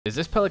Is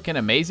this Pelican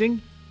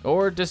amazing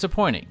or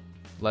disappointing?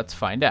 Let's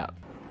find out.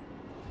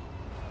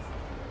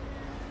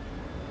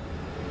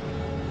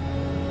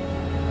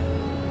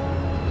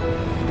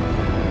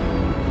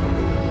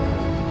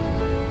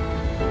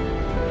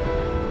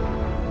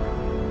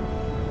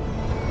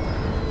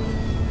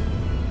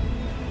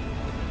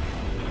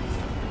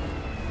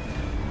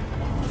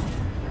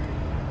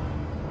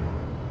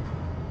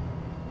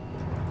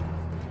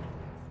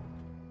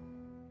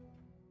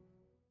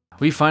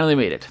 We finally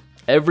made it.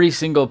 Every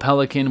single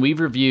Pelican we've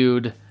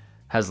reviewed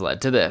has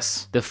led to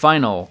this. The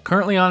final,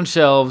 currently on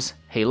shelves,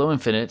 Halo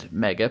Infinite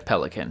Mega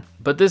Pelican.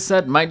 But this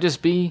set might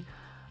just be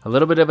a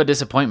little bit of a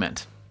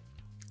disappointment.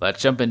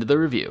 Let's jump into the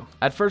review.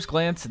 At first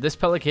glance, this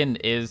Pelican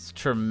is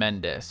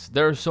tremendous.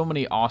 There are so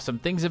many awesome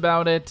things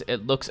about it,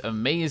 it looks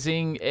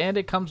amazing, and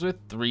it comes with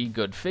 3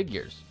 good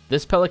figures.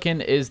 This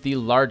Pelican is the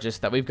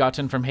largest that we've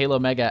gotten from Halo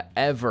Mega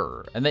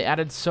ever, and they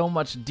added so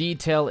much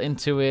detail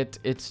into it.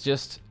 It's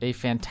just a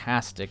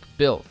fantastic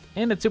build,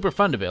 and it's super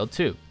fun to build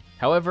too.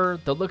 However,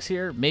 the looks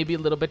here may be a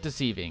little bit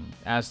deceiving,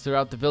 as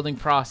throughout the building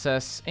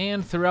process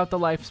and throughout the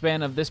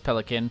lifespan of this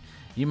Pelican,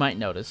 you might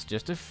notice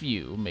just a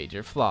few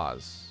major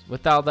flaws.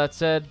 With all that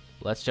said,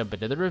 let's jump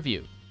into the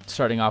review.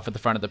 Starting off at the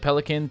front of the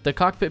Pelican, the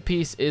cockpit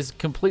piece is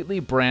completely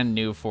brand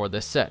new for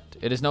this set.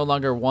 It is no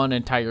longer one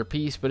entire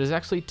piece, but is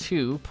actually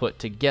 2 put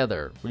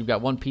together. We've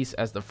got one piece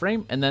as the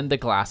frame and then the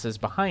glasses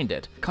behind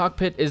it.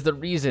 Cockpit is the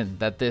reason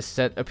that this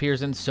set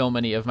appears in so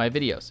many of my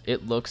videos.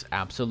 It looks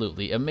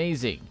absolutely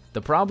amazing.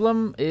 The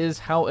problem is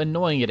how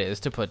annoying it is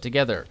to put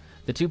together.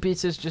 The 2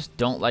 pieces just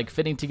don't like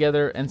fitting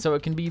together, and so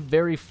it can be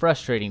very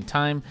frustrating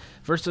time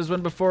versus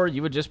when before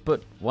you would just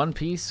put one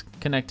piece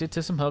connected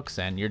to some hooks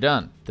and you're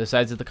done. The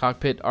sides of the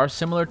cockpit are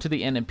similar to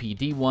the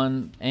NMPD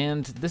one,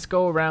 and this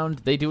go around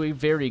they do a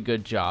very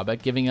good job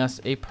at giving us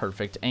a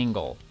perfect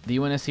angle. The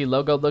UNSC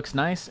logo looks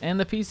nice and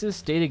the pieces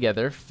stay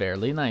together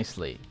fairly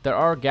nicely. There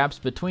are gaps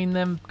between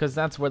them because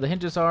that's where the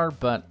hinges are,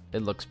 but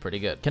it looks pretty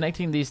good.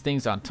 Connecting these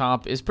things on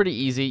top is pretty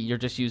easy. You're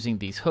just using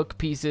these hook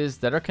pieces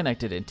that are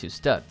connected into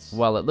studs.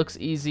 While it looks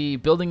easy,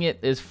 building it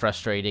is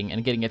frustrating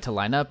and getting it to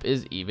line up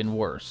is even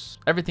worse.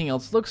 Everything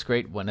else looks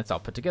great when it's all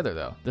put together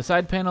though. The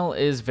side panel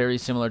is very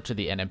similar to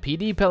the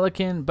NMPD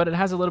Pelican, but it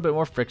has a little bit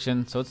more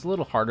friction, so it's a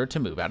little harder to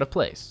move out of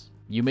place.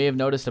 You may have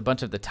noticed a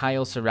bunch of the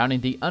tiles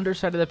surrounding the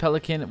underside of the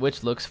Pelican,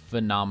 which looks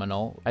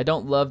phenomenal. I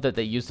don't love that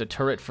they used a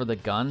turret for the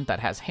gun that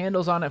has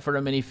handles on it for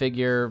a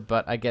minifigure,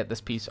 but I get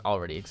this piece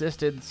already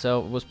existed, so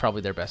it was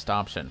probably their best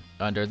option.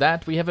 Under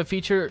that, we have a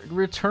feature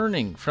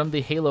returning from the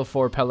Halo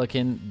 4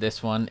 Pelican.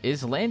 This one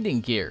is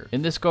landing gear.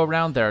 In this go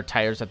around, there are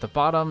tires at the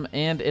bottom,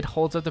 and it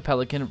holds up the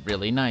Pelican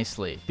really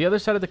nicely. The other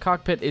side of the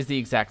cockpit is the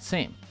exact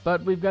same,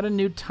 but we've got a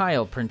new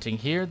tile printing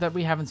here that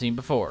we haven't seen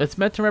before. It's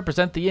meant to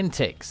represent the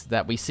intakes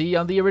that we see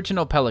on the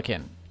original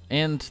Pelican,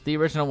 and the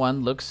original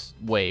one looks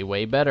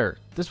way better.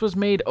 This was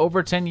made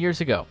over 10 years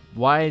ago.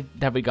 Why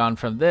have we gone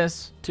from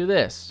this to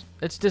this?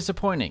 It's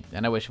disappointing,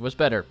 and I wish it was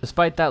better.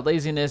 Despite that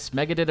laziness,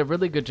 Mega did a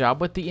really good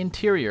job with the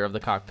interior of the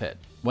cockpit.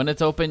 When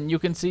it's open, you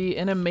can see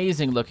an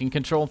amazing looking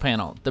control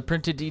panel. The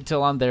printed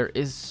detail on there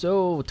is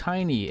so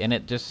tiny and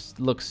it just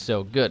looks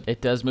so good. It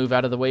does move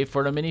out of the way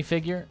for a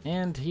minifigure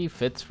and he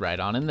fits right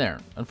on in there.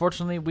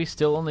 Unfortunately, we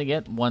still only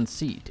get 1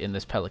 seat in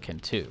this Pelican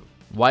too.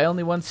 Why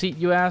only 1 seat,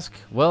 you ask?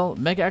 Well,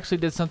 Mega actually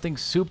did something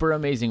super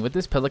amazing with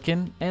this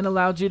Pelican and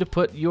allowed you to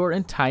put your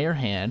entire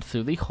hand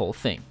through the whole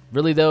thing.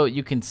 Really though,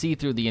 you can see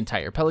through the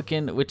entire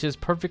Pelican, which is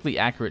perfectly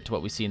accurate to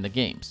what we see in the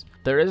games.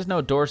 There is no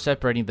door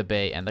separating the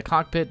bay and the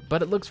cockpit,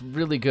 but it looks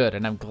really good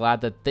and I'm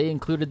glad that they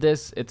included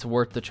this. It's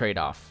worth the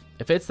trade-off.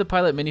 It fits the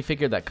pilot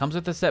minifigure that comes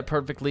with the set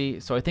perfectly,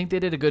 so I think they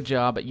did a good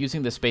job at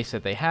using the space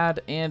that they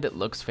had, and it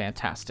looks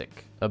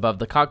fantastic. Above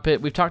the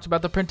cockpit, we've talked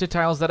about the printed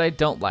tiles that I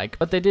don't like,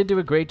 but they did do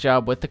a great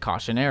job with the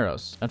caution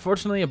arrows.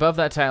 Unfortunately, above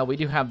that tile, we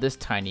do have this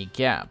tiny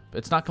gap.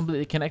 It's not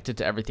completely connected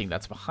to everything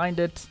that's behind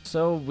it,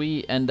 so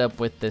we end up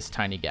with this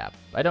tiny gap.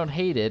 I don't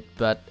hate it,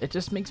 but it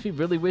just makes me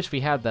really wish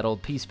we had that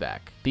old piece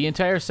back. The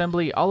entire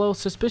assembly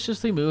almost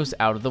suspiciously moves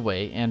out of the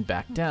way and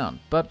back down,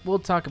 but we'll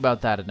talk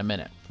about that in a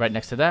minute. Right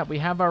next to that, we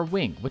have our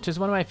wing, which is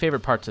one of my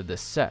favorite parts of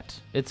this set.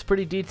 It's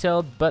pretty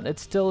detailed, but it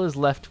still is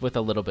left with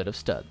a little bit of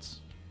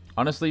studs.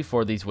 Honestly,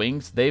 for these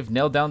wings, they've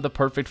nailed down the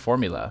perfect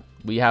formula.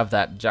 We have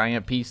that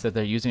giant piece that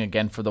they're using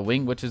again for the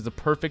wing, which is the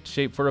perfect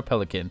shape for a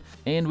Pelican,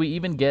 and we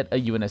even get a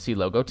UNSC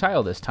logo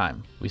tile this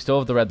time. We still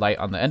have the red light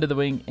on the end of the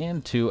wing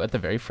and 2 at the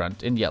very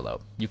front in yellow.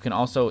 You can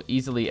also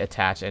easily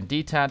attach and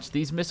detach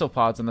these missile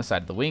pods on the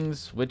side of the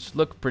wings, which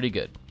look pretty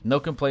good. No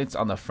complaints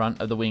on the front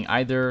of the wing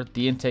either.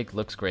 The intake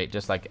looks great,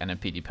 just like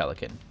NMPD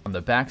Pelican. On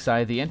the back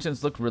side, the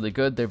engines look really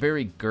good. They're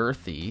very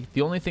girthy.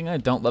 The only thing I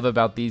don't love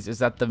about these is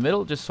that the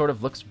middle just sort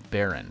of looks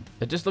barren.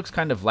 It just looks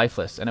kind of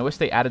lifeless, and I wish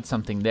they added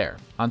something there.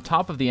 On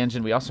top of the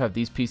engine, we also have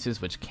these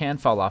pieces which can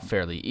fall off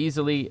fairly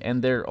easily,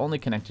 and they're only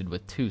connected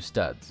with 2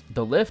 studs.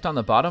 The lift on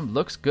the bottom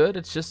looks good,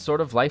 it's just sort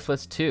of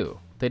lifeless too.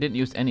 They didn't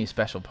use any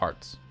special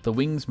parts. The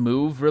wings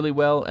move really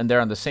well, and they're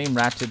on the same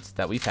ratchets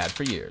that we've had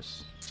for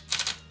years.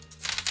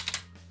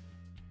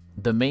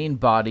 The main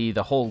body,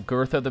 the whole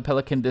girth of the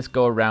Pelican this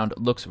go around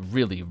looks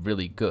really,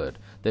 really good.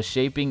 The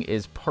shaping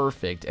is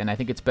perfect, and I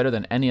think it's better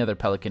than any other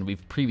Pelican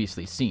we've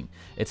previously seen.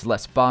 It's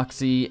less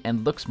boxy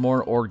and looks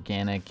more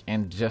organic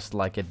and just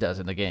like it does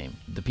in the game.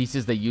 The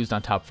pieces they used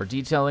on top for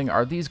detailing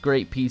are these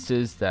great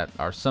pieces that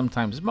are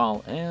sometimes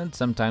small and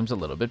sometimes a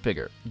little bit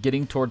bigger.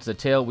 Getting towards the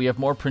tail, we have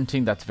more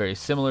printing that's very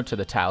similar to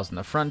the tiles in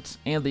the front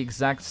and the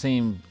exact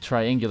same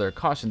triangular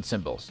caution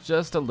symbols,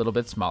 just a little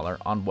bit smaller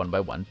on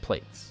 1x1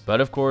 plates. But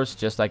of course,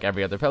 just like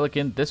every other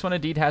Pelican, this one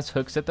indeed has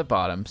hooks at the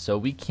bottom, so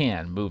we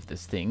can move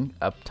this thing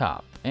up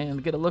top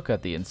and get a look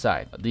at the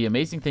inside. The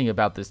amazing thing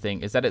about this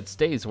thing is that it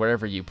stays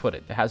wherever you put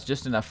it. It has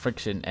just enough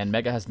friction, and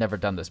Mega has never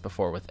done this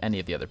before with any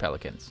of the other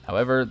Pelicans.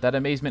 However, that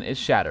amazement is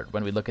shattered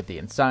when we look at the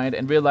inside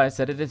and realize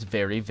that it is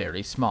very,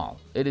 very small.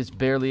 It is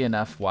barely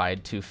enough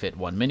wide to fit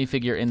one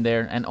minifigure in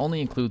there and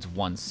only includes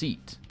one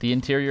seat. The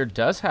interior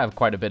does have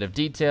quite a bit of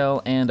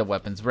detail and a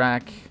weapons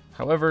rack.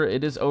 However,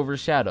 it is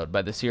overshadowed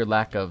by the sheer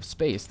lack of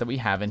space that we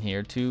have in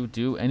here to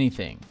do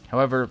anything.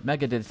 However,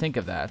 Mega did think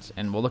of that,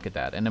 and we'll look at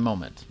that in a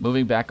moment.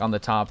 Moving back on the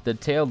top, the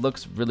tail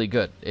looks really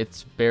good.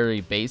 It's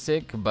very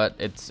basic, but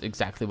it's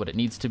exactly what it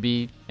needs to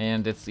be,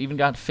 and it's even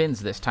got fins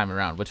this time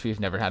around, which we've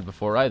never had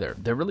before either.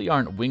 There really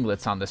aren't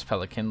winglets on this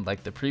Pelican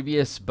like the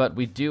previous, but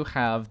we do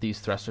have these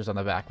thrusters on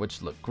the back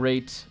which look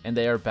great, and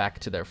they are back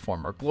to their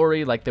former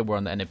glory like they were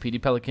on the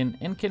NMPD Pelican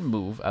and can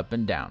move up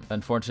and down.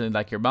 Unfortunately,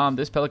 like your mom,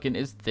 this Pelican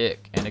is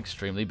thick and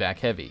extremely back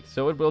heavy,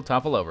 so it will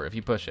topple over if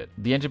you push it.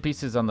 The engine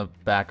pieces on the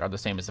back are the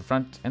same as the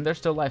front, and they're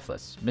still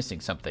lifeless, missing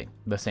something.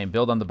 The same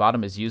build on the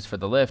bottom is used for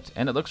the lift,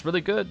 and it looks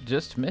really good,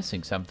 just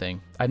missing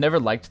something. I never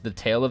liked the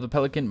tail of the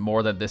Pelican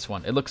more than this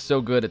one. It looks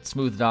so good, it's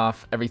smoothed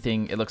off,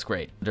 everything, it looks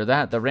great. Under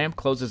that, the ramp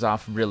closes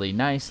off really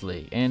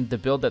nicely, and the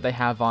build that they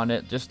have on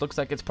it just looks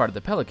like it's part of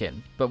the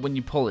Pelican. But when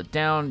you pull it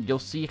down, you'll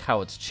see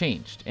how it's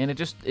changed, and it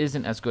just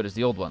isn't as good as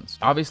the old ones.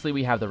 Obviously,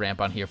 we have the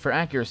ramp on here for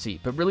accuracy,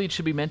 but really it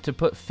should be meant to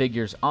put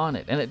figures on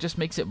it, and it just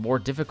makes it more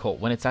difficult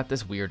when it's at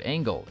this weird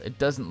angle. It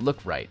doesn't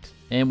look right.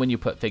 And when you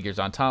put figures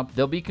on top,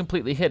 they'll be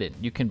completely hidden.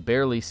 You can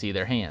barely see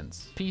their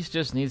hands. Piece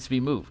just needs to be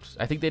moved.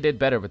 I think they did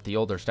better with the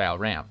older style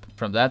ramp.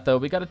 From that though,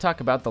 we gotta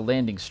talk about the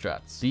landing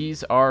struts.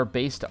 These are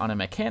based on a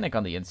mechanic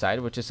on the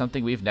inside, which is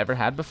something we've never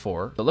had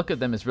before. The look of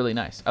them is really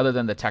nice, other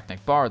than the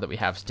Technic bar that we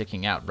have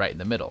sticking out right in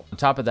the middle. On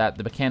top of that,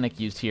 the mechanic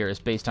used here is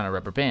based on a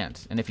rubber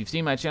band. And if you've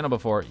seen my channel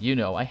before, you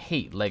know I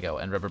hate Lego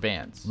and rubber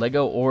bands.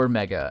 Lego or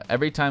Mega,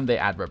 every time they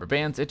add rubber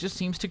bands, it just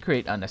seems to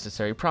create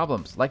unnecessary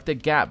problems, like the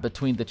gap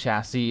between the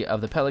chassis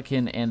of the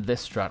Pelican and this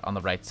strut on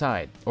the right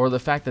side, or the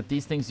fact that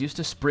these things used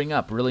to spring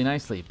up really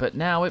nicely, but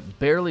now it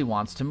barely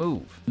wants to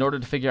move. In order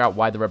to figure out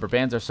why the rubber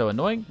bands are so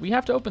annoying, we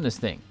have to open this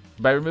thing.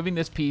 By removing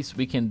this piece,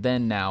 we can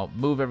then now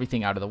move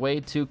everything out of the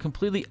way to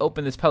completely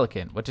open this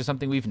Pelican, which is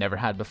something we've never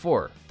had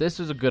before. This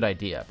was a good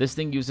idea. This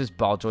thing uses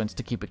ball joints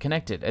to keep it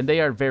connected, and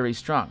they are very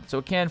strong, so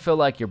it can feel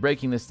like you're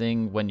breaking this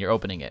thing when you're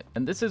opening it.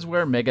 And this is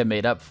where Mega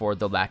made up for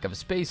the lack of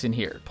space in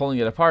here. Pulling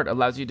it apart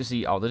allows you to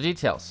see all the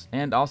details,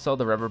 and also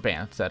the rubber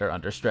bands that are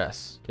under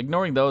stress.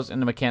 Ignoring those and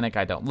the mechanic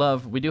I don't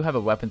love, we do have a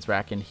weapons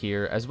rack in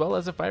here, as well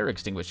as a fire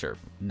extinguisher.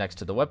 Next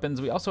to the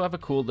weapons, we also have a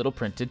cool little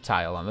printed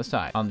tile on the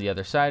side. On the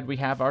other side, we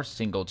have our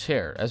single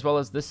chair, as well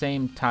as the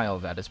same tile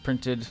that is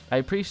printed. I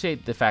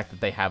appreciate the fact that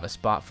they have a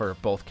spot for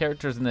both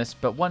characters in this,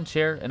 but one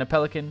chair and a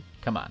Pelican?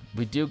 Come on.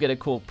 We do get a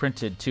cool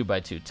printed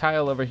 2x2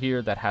 tile over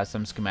here that has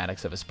some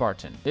schematics of a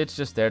Spartan. It's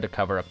just there to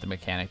cover up the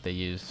mechanic they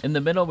use. In the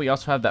middle, we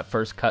also have that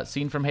first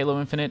cutscene from Halo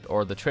Infinite,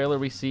 or the trailer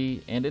we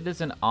see, and it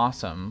is an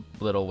awesome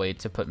little way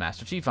to put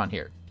Master Chief on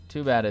here.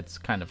 Too bad it's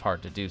kind of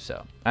hard to do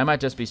so. I might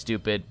just be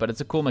stupid, but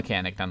it's a cool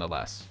mechanic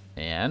nonetheless.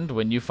 And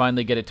when you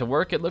finally get it to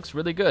work, it looks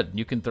really good.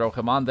 You can throw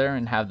him on there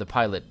and have the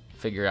pilot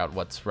figure out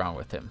what's wrong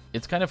with him.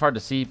 It's kind of hard to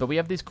see, but we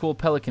have these cool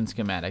Pelican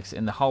schematics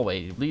in the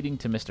hallway leading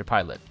to Mr.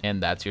 Pilot.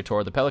 And that's your tour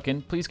of the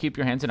Pelican. Please keep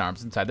your hands and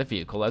arms inside the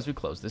vehicle as we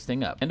close this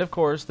thing up. And of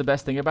course, the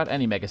best thing about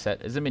any Mega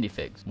set is the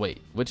minifigs.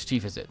 Wait, which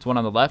Chief is it? It's one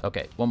on the left?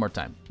 Okay, one more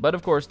time. But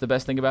of course, the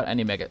best thing about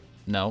any Mega...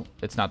 No,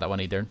 it's not that one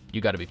either.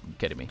 You gotta be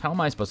kidding me. How am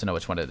I supposed to know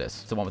which one it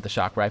is? It's the one with the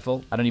shock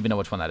rifle? I don't even know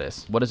which one that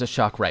is. What is a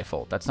shock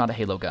rifle? That's not a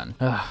Halo gun.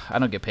 Ugh, I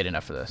don't get paid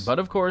enough for this. But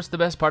of course, the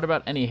best part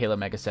about any Halo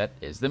Mega set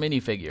is the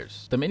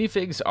minifigures. The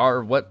minifigs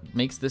are what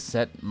makes this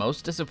set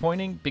most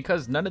disappointing,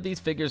 because none of these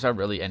figures are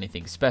really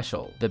anything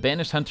special. The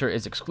Banished Hunter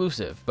is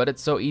exclusive, but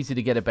it's so easy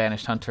to get a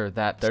Banished Hunter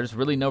that there's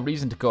really no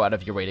reason to go out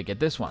of your way to get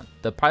this one.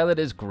 The pilot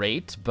is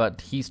great,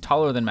 but he's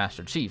taller than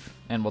Master Chief,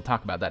 and we'll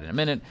talk about that in a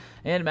minute,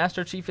 and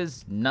Master Chief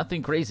is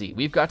nothing crazy.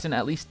 We've gotten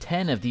at least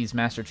 10 of these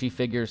Master Chief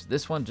figures.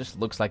 This one just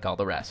looks like all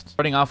the rest.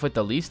 Starting off with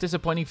the least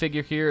disappointing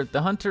figure here,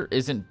 the Hunter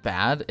isn't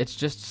bad, it's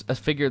just a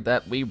figure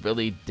that we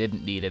really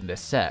didn't need in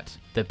this set.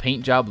 The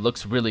paint job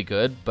looks really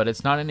good, but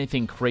it's not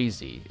anything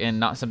crazy, and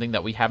not something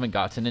that we haven't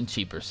gotten in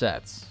cheaper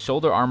sets.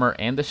 Shoulder armor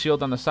and the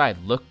shield on the side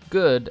look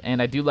good,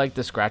 and I do like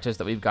the scratches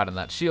that we've got on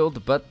that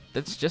shield, but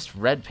it's just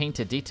red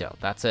painted detail,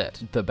 that's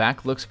it. The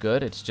back looks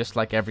good, it's just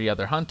like every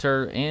other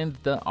hunter, and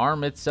the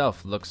arm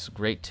itself looks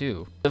great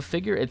too. The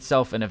figure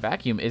itself in a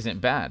vacuum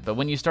isn't bad, but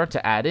when you start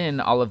to add in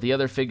all of the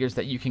other figures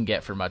that you can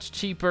get for much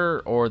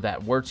cheaper, or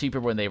that were cheaper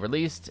when they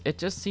released, it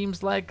just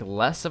seems like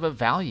less of a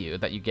value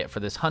that you get for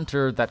this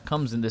hunter that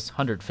comes in this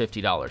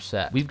 $150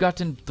 set. We've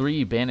gotten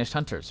 3 banished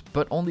hunters,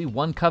 but only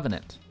 1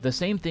 covenant. The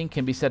same thing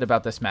can be said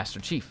about this Master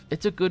Chief.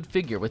 It's a good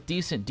figure with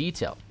decent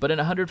detail, but in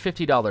a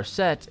 $150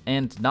 set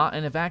and not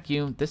in a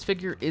vacuum, this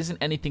figure isn't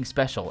anything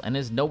special and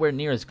is nowhere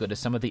near as good as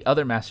some of the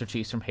other Master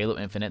Chiefs from Halo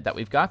Infinite that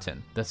we've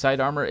gotten. The side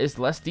armor is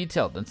less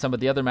detailed than some of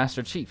the other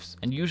Master Chiefs,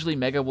 and usually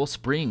Mega will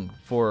spring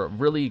for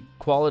really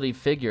quality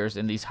figures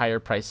in these higher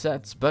price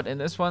sets, but in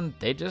this one,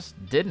 they just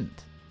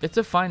didn't. It's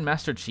a fine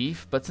Master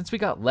Chief, but since we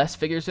got less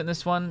figures in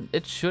this one,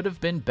 it should have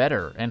been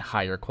better and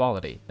higher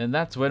quality. And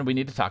that's when we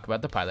need to talk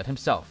about the pilot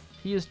himself.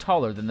 He is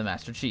taller than the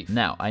Master Chief.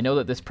 Now, I know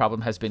that this problem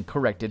has been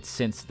corrected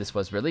since this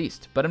was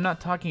released, but I'm not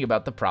talking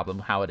about the problem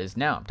how it is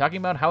now. I'm talking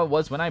about how it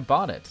was when I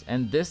bought it,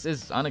 and this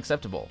is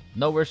unacceptable.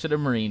 Nowhere should a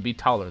Marine be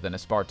taller than a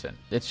Spartan.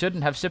 It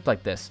shouldn't have shipped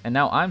like this, and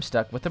now I'm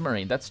stuck with a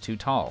Marine that's too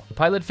tall. The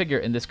pilot figure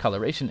in this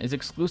coloration is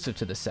exclusive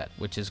to the set,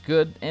 which is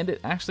good, and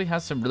it actually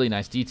has some really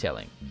nice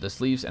detailing. The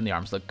sleeves and the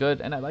arms look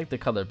good, and I like the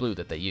color blue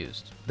that they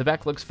used. The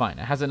back looks fine.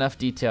 It has enough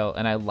detail,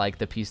 and I like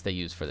the piece they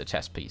used for the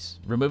chest piece.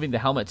 Removing the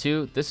helmet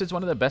too, this is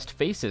one of the best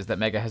faces that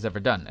Mega has ever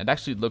done. It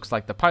actually looks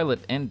like the pilot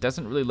and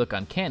doesn't really look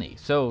uncanny,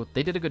 so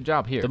they did a good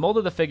job here. The mold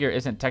of the figure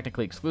isn't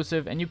technically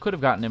exclusive, and you could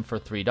have gotten him for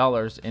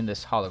 $3 in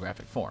this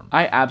holographic form.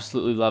 I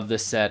absolutely love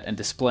this set, and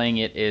displaying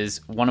it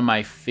is one of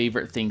my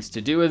favorite things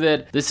to do with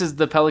it. This is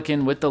the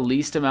Pelican with the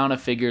least amount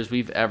of figures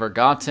we've ever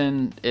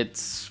gotten.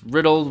 It's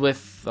riddled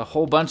with a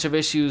whole bunch of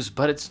issues,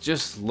 but it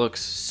just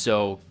looks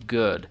so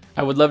good.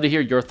 I would love to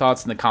hear your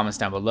thoughts in the comments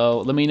down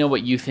below. Let me know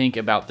what you think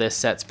about this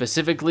set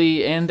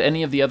specifically and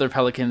any of the other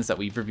Pelicans that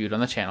we've reviewed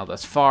on the channel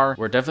thus far.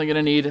 We're definitely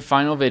going to need a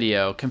final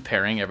video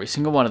comparing every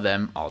single one of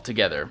them all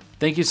together.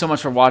 Thank you so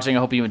much for watching. I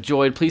hope you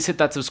enjoyed. Please hit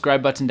that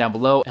subscribe button down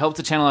below. It helps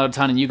the channel out a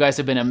ton, and you guys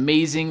have been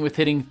amazing with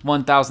hitting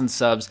 1,000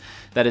 subs.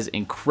 That is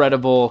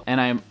incredible, and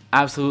I am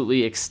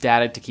absolutely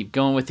ecstatic to keep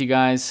going with you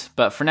guys.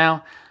 But for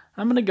now,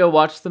 I'm going to go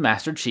watch the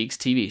Master Chief's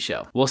TV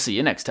show. We'll see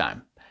you next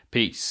time.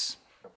 Peace.